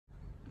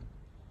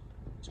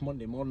It's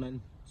Monday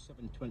morning,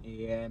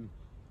 7:20 AM.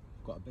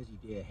 I've got a busy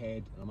day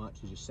ahead and I'm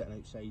actually just sitting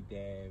outside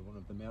one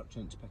of the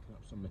merchants picking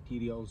up some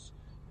materials.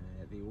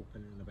 They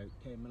open in about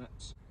 10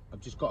 minutes. I've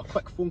just got a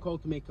quick phone call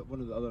to make at one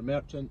of the other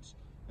merchants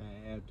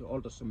to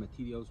order some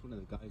materials. One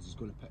of the guys is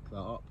going to pick that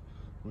up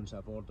once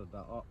I've ordered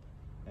that up.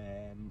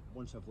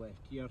 Once I've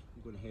left here,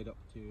 I'm going to head up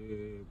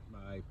to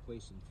my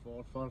place in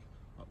Forfar,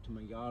 up to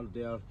my yard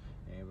there.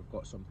 We've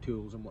got some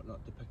tools and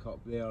whatnot to pick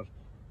up there.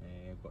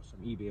 We've got some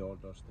eBay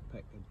orders to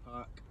pick and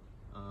pack,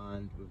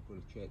 and we're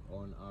going to check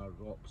on our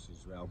rocks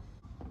as well.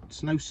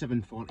 It's now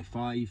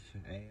 7:45.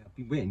 I've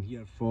been waiting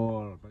here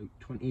for about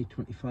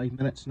 20-25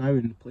 minutes now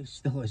and the place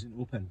still isn't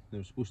open. They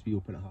were supposed to be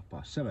open at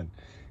 7:30.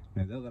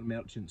 Now the other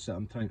merchants that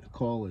I'm trying to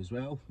call as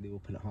well, they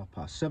open at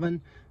 7:30.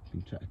 I've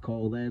been trying to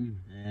call them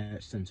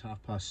since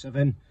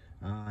 7:30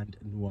 and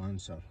no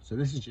answer. So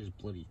this is just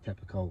bloody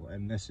typical,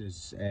 and this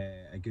is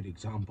a good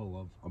example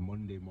of a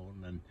Monday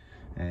morning.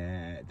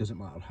 It doesn't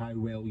matter how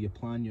well you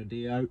plan your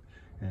day out,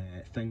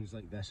 things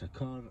like this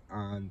occur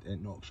and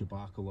it knocks you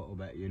back a little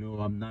bit. You know,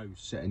 I'm now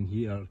sitting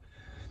here,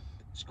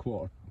 it's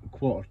quarter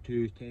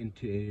to 10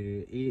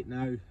 to 8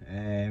 now,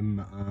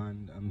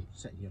 and I'm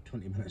sitting here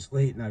 20 minutes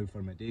late now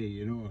for my day,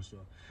 you know.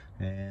 So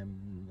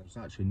there's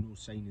actually no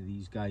sign of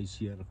these guys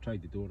here. I've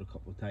tried the door a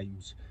couple of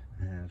times,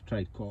 I've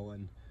tried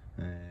calling,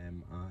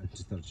 and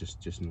there's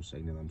just no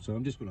sign of them. So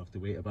I'm just going to have to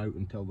wait about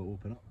until they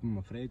open up, I'm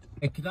afraid.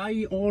 Could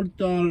I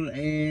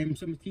order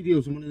some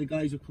materials and one of the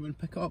guys will come and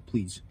pick it up,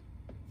 please?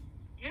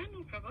 Yeah,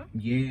 no problem.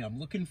 Yeah, I'm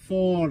looking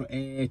for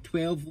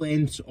 12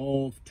 lengths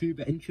of 2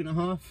 by 1.5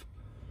 inches.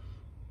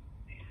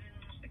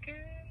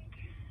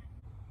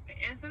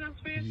 Anything else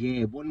for you?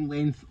 Yeah, one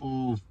length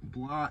of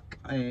black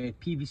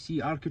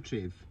PVC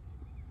architrave,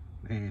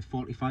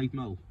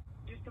 45mm.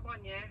 Just the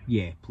one, yeah?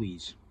 Yeah,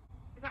 please.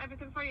 Is that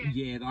everything for you?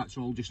 Yeah, that's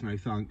all just now,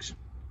 thanks.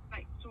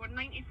 Right, so we're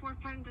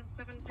 £94.07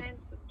 in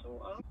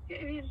total.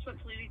 Yeah, you just want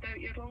to read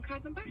out your loan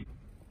card number?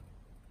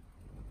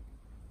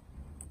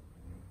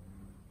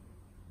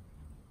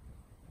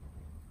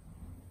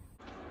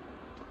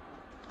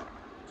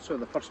 So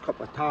the first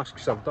couple of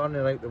tasks I've done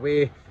are out the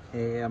way.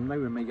 I'm now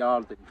in my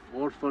yard in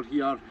Forfar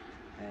here,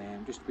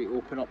 just to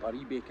open up our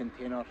eBay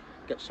container,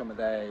 get some of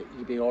the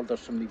eBay orders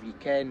from the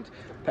weekend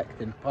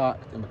picked and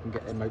packed, and we can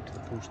get them out to the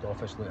post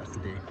office later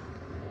today.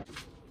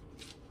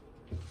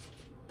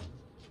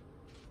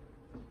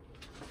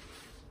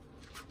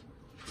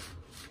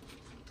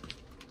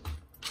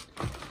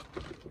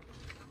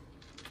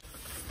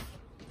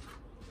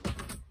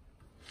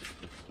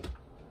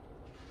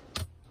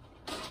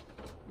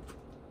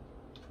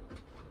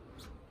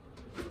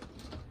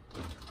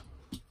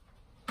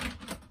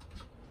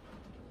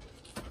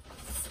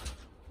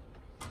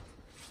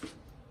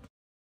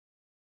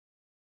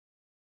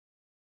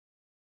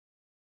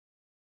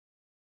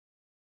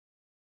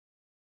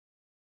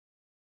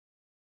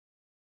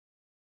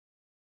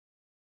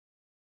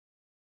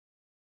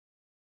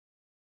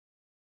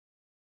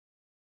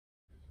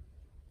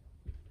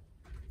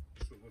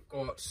 So we've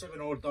got 7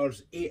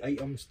 orders, 8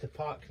 items to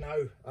pack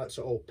now. That's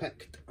it all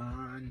picked,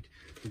 and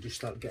we'll just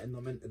start getting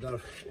them into their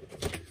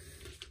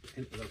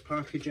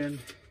packaging.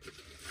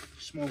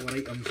 Smaller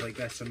items like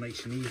this are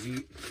nice and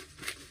easy.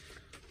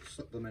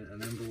 Slip them into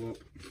an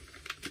envelope.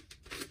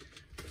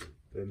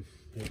 Boom,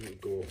 there we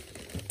go.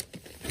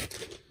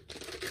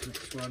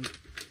 Next one.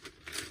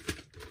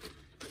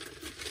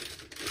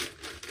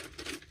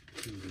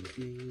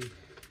 DVD.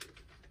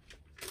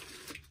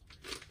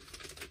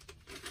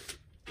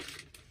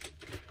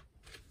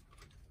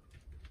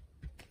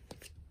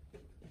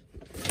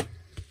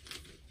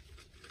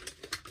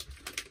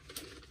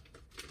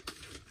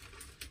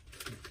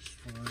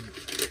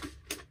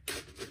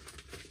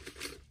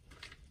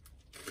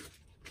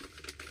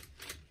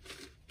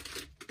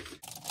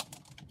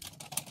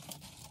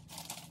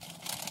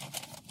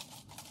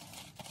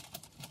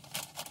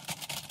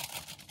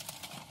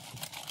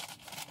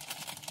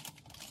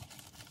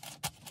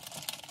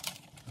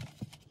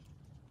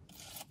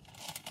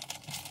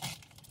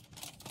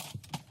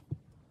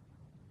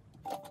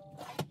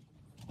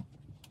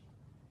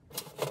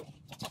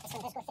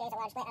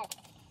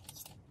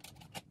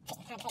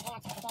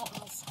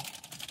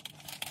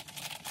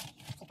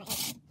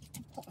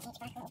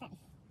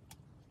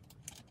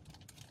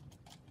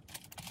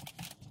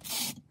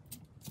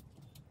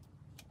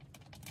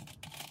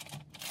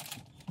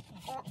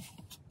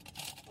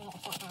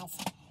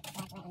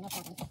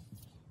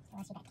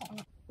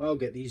 I'll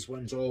get these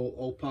ones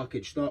all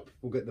packaged up.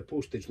 We'll get the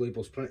postage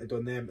labels printed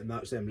on them, and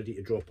that's them ready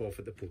to drop off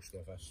at the post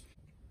office.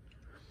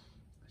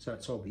 So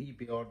that's all the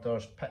eBay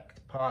orders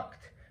picked,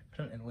 packed,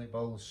 printing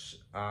labels,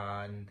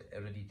 and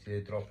ready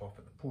to drop off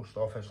at the post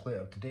office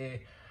later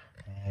today.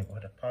 We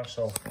had a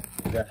parcel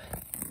through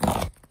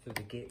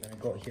the gate when I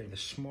got here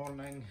this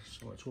morning,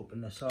 so let's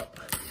open this up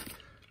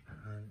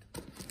and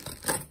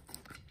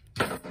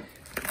see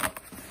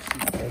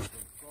what else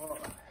we've got.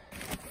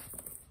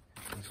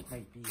 This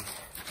might be,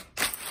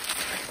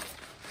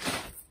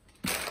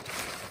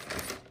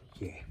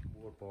 yeah,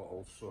 more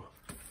bottles. So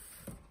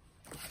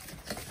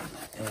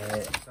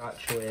it's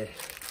actually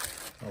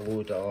a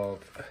load of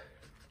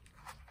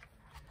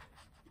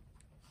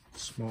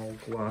small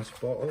glass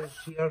bottles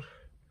here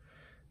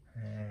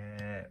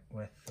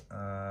with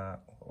a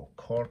little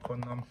cork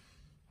on them.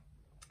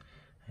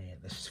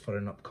 This is for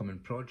an upcoming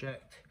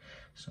project.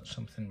 It's not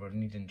something we're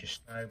needing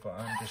just now, but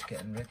I'm just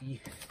getting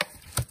ready.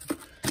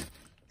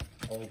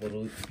 All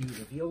will be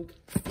revealed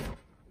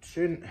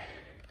soon.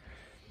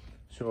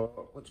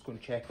 So let's go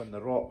and check on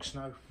the rocks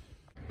now.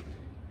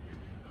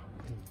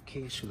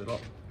 Okay, so the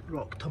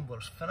rock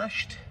tumbler's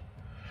finished.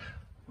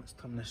 Let's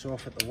turn this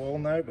off at the wall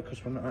now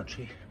because we're not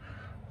actually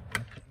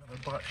going to put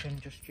another batch in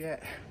just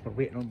yet. We're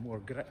waiting on more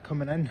grit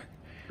coming in.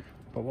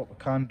 But what we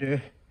can do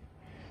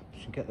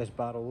is get this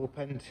barrel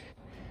opened,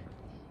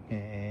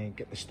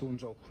 get the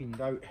stones all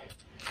cleaned out,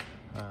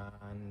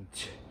 and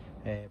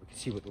we can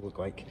see what they look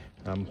like.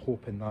 I'm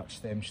hoping that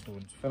stem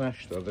stone's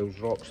finished, or those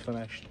rocks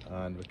finished,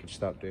 and we can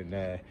start doing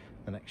the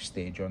next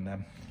stage on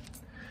them.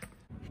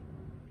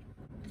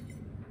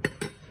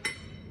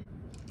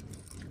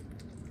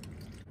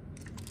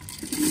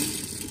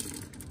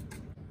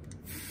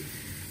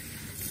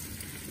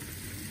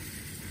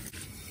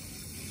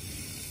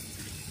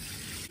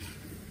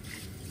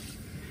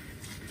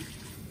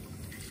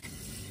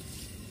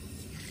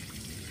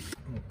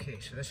 Okay,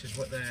 so this is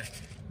what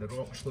the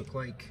rocks look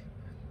like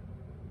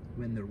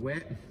when they're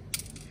wet,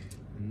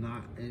 and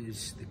that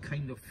is the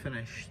kind of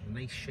finish, the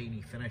nice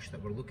shiny finish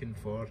that we're looking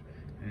for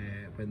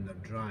when they're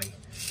dry.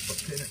 But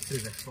putting it through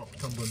the rock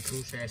tumbling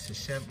process has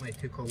certainly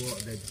took a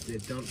lot of the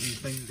dirt and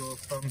things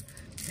off them.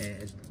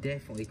 It's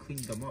definitely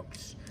cleaned them up.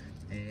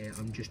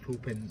 I'm just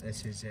hoping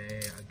this is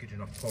a good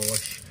enough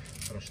polish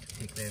for us to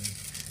take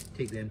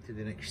them to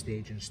the next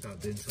stage and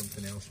start doing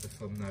something else with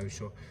them now.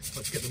 So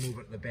let's get them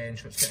over to the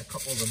bench, let's get a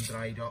couple of them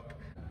dried up.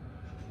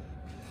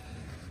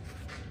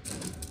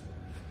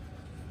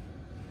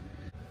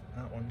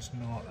 That one's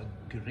not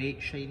a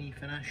great shiny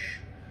finish,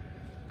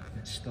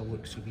 it still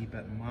looks a wee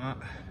bit matte,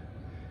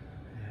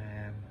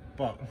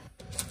 but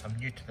I'm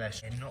new to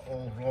this and not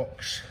all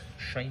rocks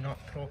shine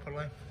up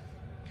properly.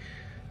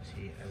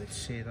 See, I would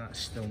say that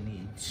still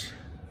needs,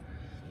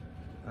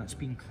 that's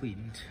been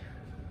cleaned,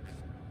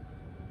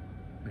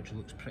 which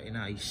looks pretty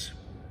nice,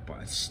 but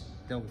I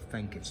still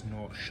think it's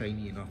not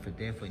shiny enough. It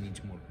definitely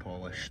needs more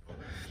polish. So,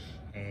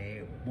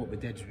 what we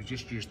did is we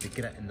just used the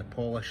grit and the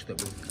polish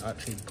that we've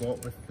actually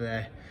got with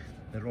the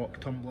rock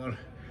tumbler,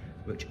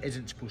 which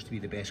isn't supposed to be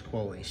the best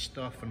quality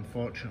stuff,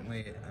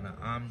 unfortunately, and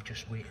I am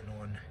just waiting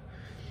on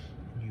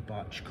a new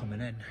batch coming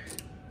in,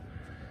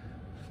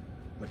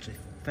 which I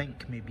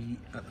think may be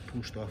at the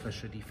post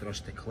office ready for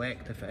us to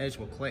collect. If it is,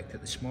 we'll collect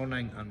it this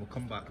morning and we'll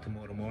come back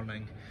tomorrow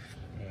morning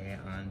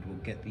and we'll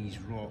get these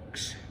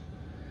rocks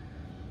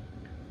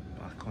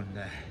back on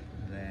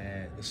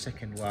the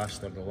second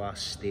last or the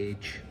last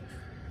stage.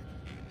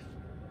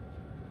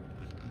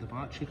 They've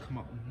actually come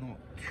up not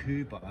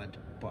too bad,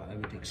 but I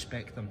would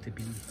expect them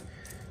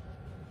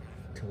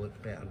to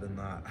look better than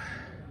that.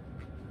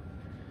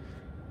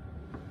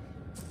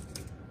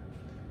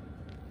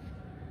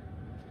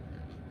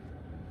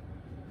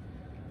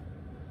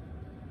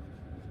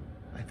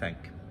 I think.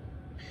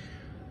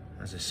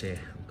 As I say,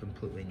 I'm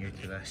completely new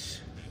to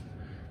this.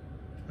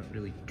 Not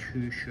really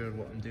too sure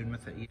what I'm doing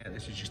with it yet.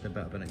 This is just a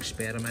bit of an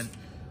experiment.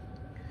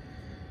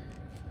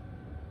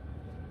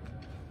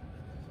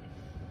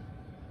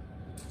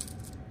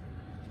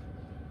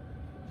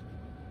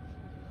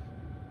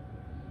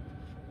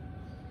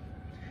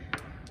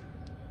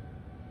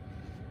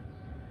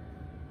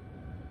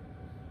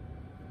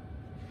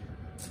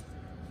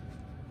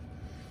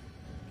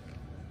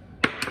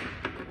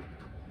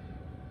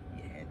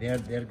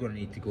 They're going to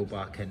need to go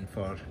back in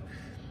for,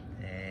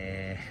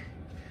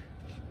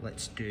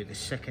 let's do the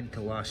second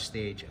to last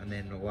stage and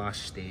then the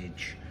last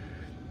stage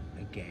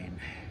again.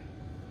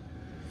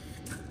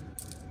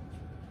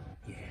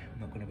 Yeah,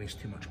 I'm not going to waste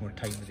too much more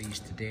time with these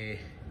today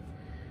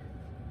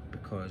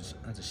because,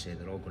 as I say,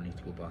 they're all going to need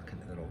to go back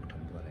into the rock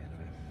tumbler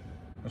anyway.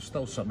 There's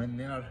still some in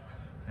there.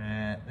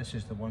 This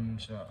is the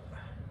ones that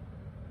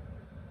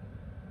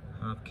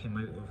have come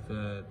out of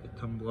the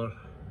tumbler.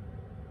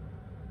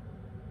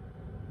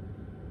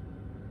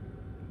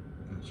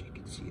 As you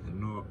can see, they're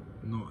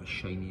not as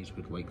shiny as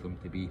we'd like them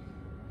to be.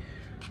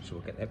 So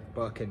we'll get them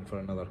back in for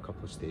another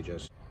couple of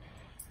stages.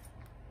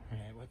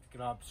 We'll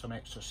grab some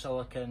extra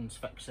silicons,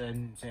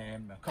 fixings, a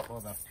couple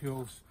of other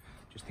tools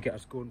just to get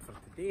us going for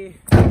today.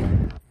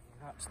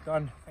 That's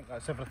done. I think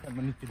that's everything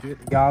we need to do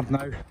at the yard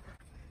now.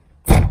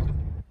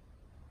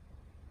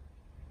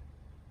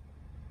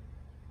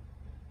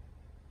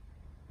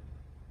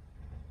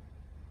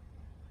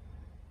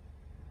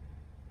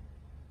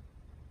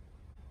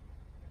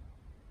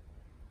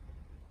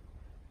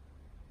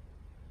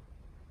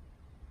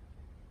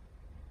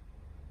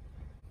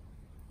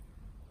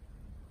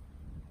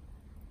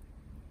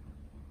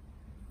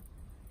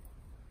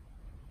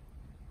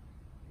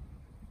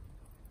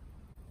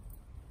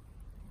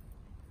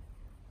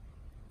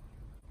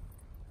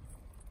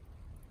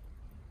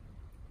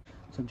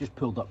 So I've just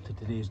pulled up to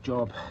today's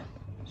job.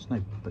 It's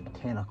now about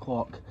 10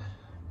 o'clock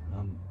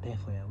I'm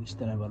definitely at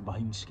least an hour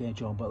behind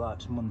schedule, but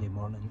that's Monday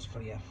mornings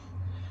for you.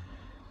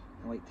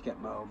 I like to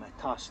get my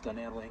tasks done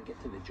early and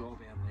get to the job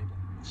early,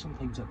 but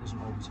sometimes that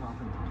doesn't always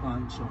happen to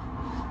plan, so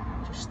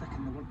I'm just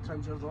sticking the work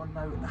trousers on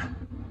now.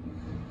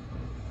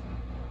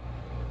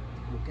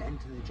 We'll get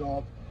into the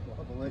job, we'll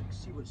have a look,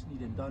 see what's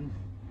needing done,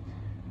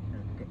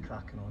 and we'll get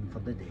cracking on for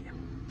the day.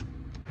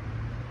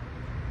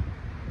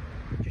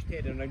 Just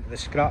heading around to the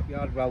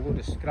scrapyard with a load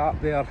of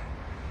scrap there.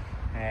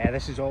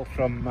 This is all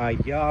from my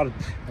yard.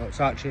 Well,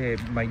 it's actually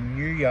my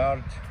new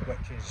yard,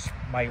 which is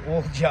my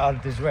old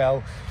yard as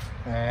well.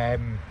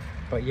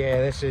 But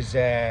yeah, this is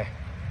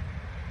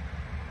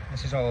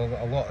all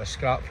a lot of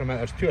scrap from it.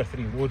 There's 2 or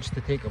 3 loads to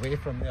take away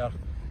from there.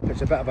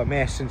 It's a bit of a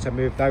mess since I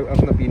moved out.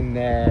 I've not been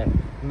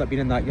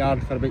in that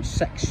yard for about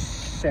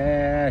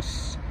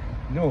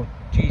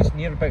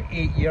near about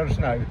 8 years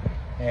now.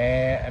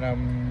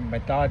 And my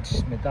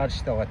dad's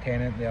still a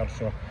tenant there,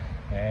 so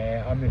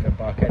I'm moving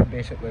back in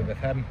basically with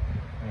him.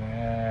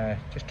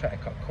 Just trying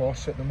to cut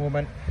costs at the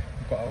moment.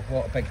 We've got a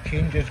lot of big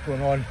changes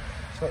going on,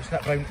 so let's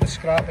nip round to the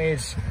scrap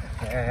aids.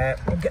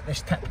 We'll get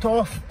this tipped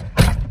off,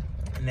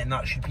 and then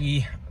that should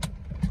be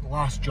the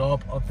last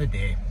job of the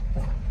day.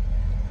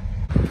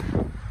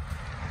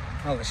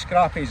 Well, the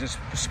scrap aids is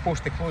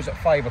supposed to close at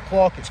 5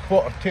 o'clock. It's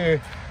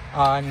 1:45.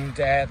 And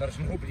there's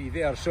nobody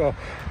there, so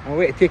I'm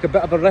going to take a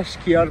bit of a risk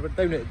here. We're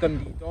down at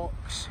Dundee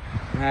Docks.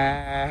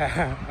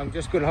 I'm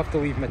just going to have to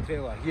leave my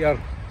trailer here.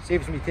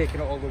 Saves me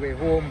taking it all the way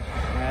home.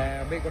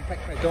 I'm going to pick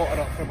my daughter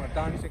up from her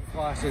dancing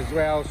class as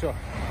well, so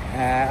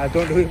I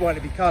don't really want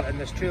to be carting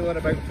this trailer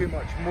about too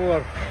much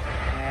more.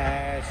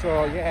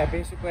 So yeah,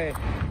 basically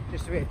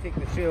just a way to take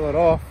the trailer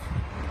off,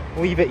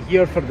 leave it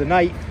here for the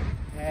night.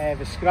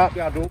 The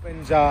scrapyard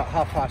opens at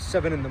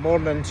 7:30 in the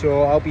morning,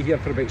 so I'll be here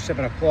for about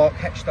 7 o'clock,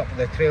 hitched up with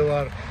the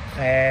trailer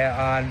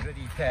and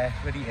ready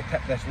to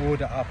tip this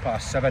load at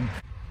 7:30.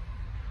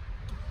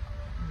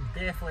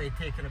 Definitely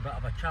taking a bit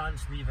of a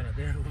chance leaving it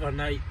there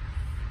overnight,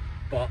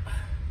 but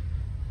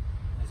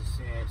as I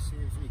say, it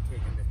saves me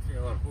taking the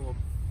trailer home.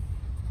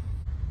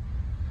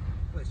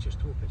 Let's just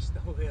hope it's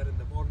still there in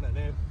the morning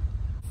now.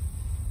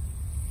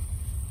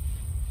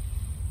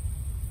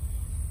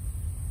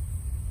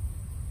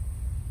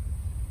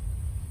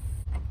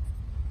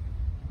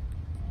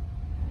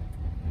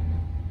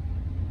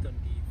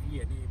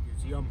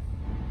 Museum.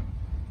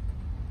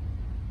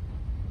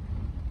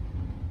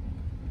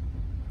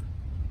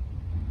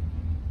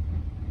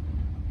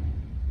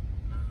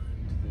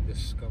 And the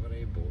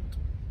Discovery boat.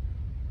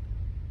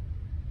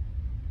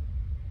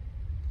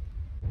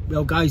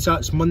 Well guys,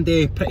 that's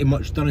Monday, pretty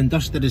much done and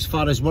dusted as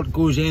far as work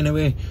goes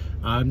anyway.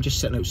 I'm just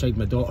sitting outside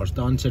my daughter's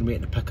dancing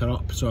waiting to pick her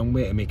up, so I'm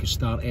waiting to make a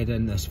start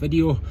editing this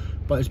video.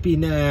 But it's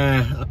been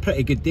a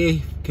pretty good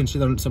day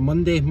considering it's a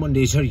Monday.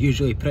 Mondays are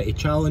usually pretty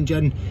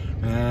challenging.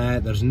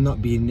 There's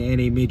not been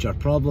any major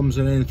problems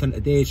or anything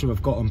today, so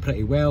we've got on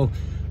pretty well.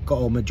 Got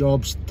all my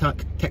jobs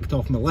ticked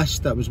off my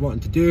list that I was wanting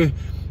to do.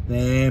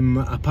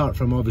 Apart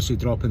from obviously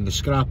dropping the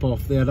scrap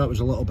off there, that was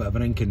a little bit of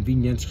an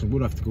inconvenience because I'm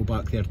going to have to go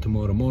back there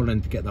tomorrow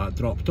morning to get that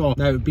dropped off.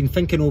 Now I've been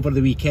thinking over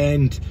the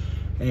weekend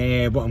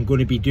what I'm going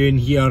to be doing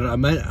here.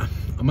 I'm at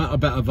a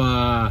bit of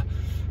a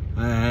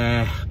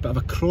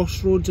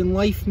crossroads in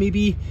life,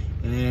 maybe.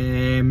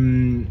 A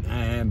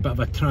bit of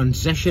a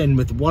transition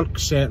with work.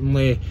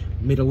 Certainly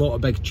made a lot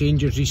of big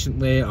changes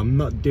recently. I'm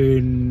not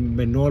doing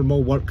my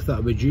normal work that I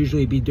would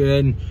usually be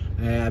doing.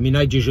 I mean,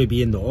 I'd usually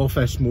be in the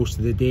office most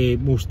of the day,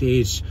 most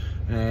days,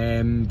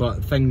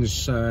 but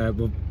things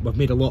we've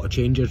made a lot of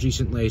changes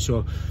recently,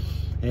 so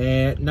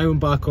now I'm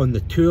back on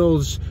the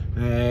tools.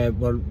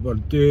 We're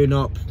doing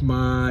up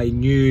my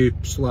new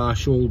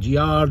 / old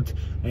yard.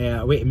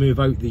 I wait to move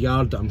out the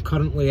yard that I'm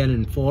currently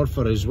in for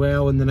as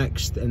well in the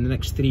next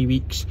 3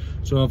 weeks.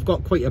 So I've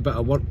got quite a bit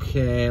of work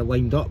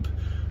lined up,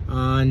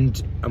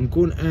 and I'm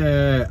going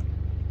to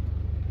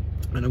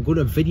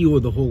video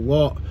the whole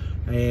lot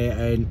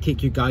and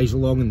take you guys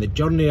along in the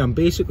journey. I'm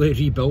basically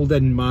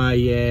rebuilding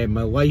my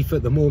my life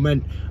at the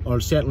moment, or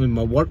certainly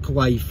my work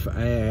life.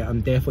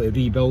 I'm definitely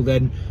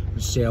rebuilding.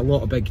 There's a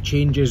lot of big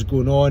changes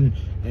going on.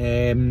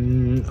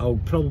 I'll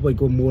probably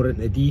go more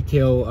into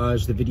detail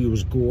as the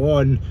videos go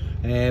on,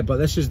 but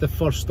this is the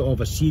first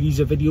of a series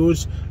of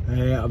videos.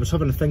 I was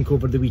having to think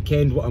over the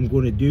weekend what I'm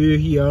going to do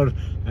here,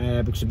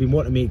 because I've been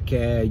wanting to make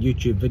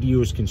YouTube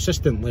videos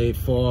consistently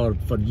for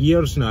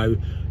years now.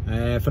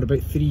 For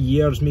about 3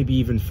 years, maybe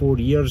even 4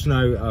 years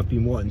now, I've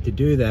been wanting to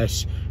do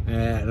this,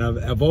 and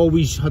I've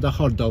always had a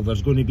hurdle.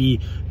 There's going to be,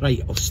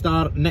 right, I'll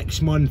start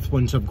next month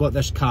once I've got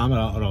this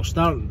camera, or I'll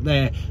start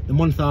the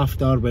month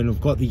after when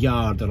I've got the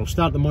yard, or I'll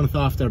start the month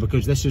after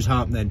because this is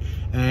happening,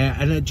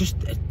 and it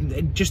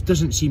just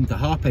doesn't seem to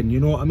happen, you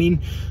know what I mean?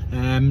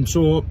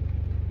 So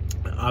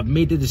I've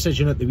made a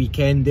decision at the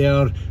weekend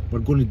there. We're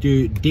going to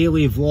do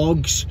daily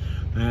vlogs.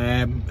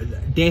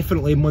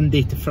 Definitely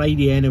Monday to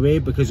Friday anyway,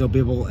 because I'll be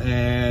able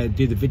to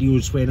do the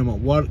videos when I'm at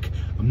work.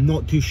 I'm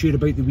not too sure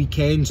about the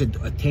weekends. I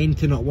tend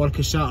to not work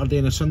a Saturday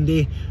and a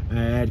Sunday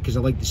because I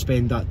like to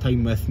spend that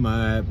time with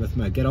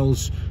my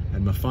girls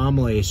and my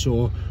family.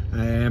 So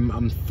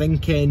I'm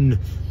thinking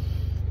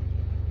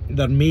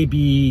There may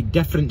be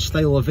different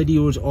style of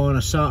videos on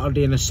a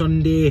Saturday and a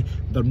Sunday.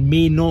 There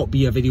may not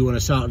be a video on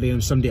a Saturday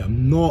and Sunday.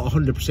 I'm not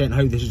 100%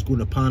 how this is going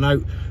to pan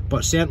out,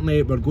 but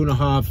certainly we're going to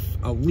have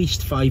at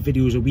least 5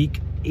 videos a week,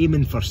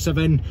 aiming for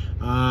 7,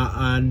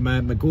 and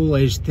my goal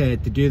is to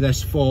do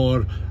this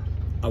for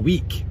a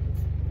week,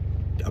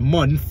 a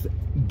month,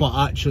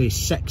 but actually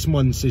 6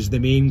 months is the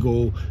main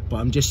goal. But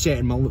I'm just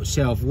setting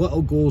myself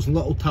little goals,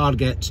 little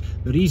targets.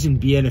 The reason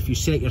being, if you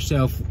set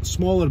yourself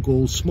smaller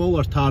goals,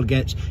 smaller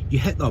targets, you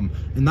hit them,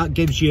 and that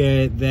gives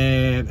you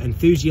the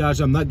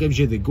enthusiasm, that gives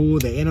you the go,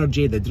 the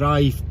energy, the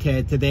drive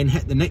to then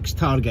hit the next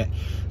target.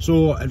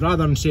 So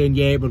rather than saying,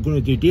 yeah, we're going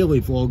to do daily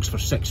vlogs for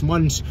 6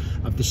 months,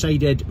 I've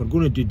decided we're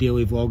going to do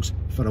daily vlogs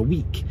for a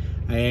week.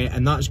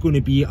 And that's going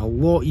to be a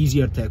lot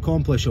easier to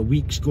accomplish a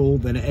week's goal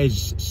than it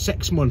is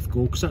 6 month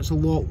goal, because that's a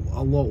lot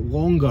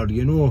longer,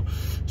 you know.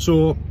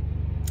 So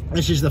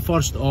this is the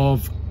first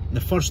of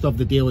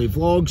the daily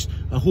vlogs.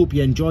 I hope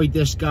you enjoyed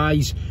this,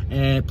 guys.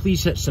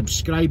 Please hit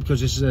subscribe,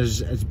 because this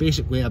is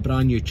basically a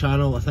brand new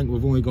channel. I think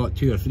we've only got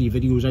 2 or 3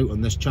 videos out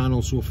on this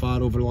channel so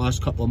far over the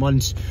last couple of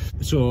months.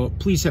 So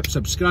please hit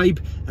subscribe,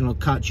 and I'll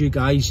catch you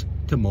guys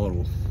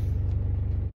tomorrow.